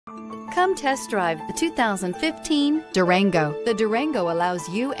Come test drive the 2015 Durango. The Durango allows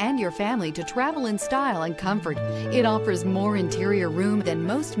you and your family to travel in style and comfort. It offers more interior room than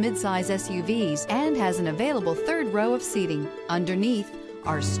most midsize SUVs and has an available third row of seating. Underneath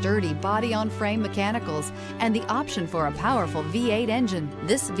are sturdy body-on-frame mechanicals and the option for a powerful V8 engine.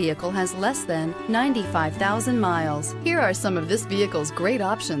 This vehicle has less than 95,000 miles. Here are some of this vehicle's great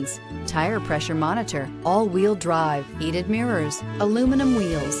options: tire pressure monitor, all-wheel drive, heated mirrors, aluminum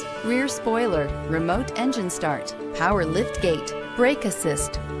wheels, rear spoiler, remote engine start, power lift gate, brake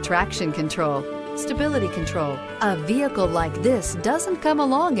assist, traction control, stability control. A vehicle like this doesn't come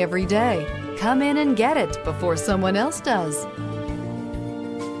along every day. Come in and get it before someone else does.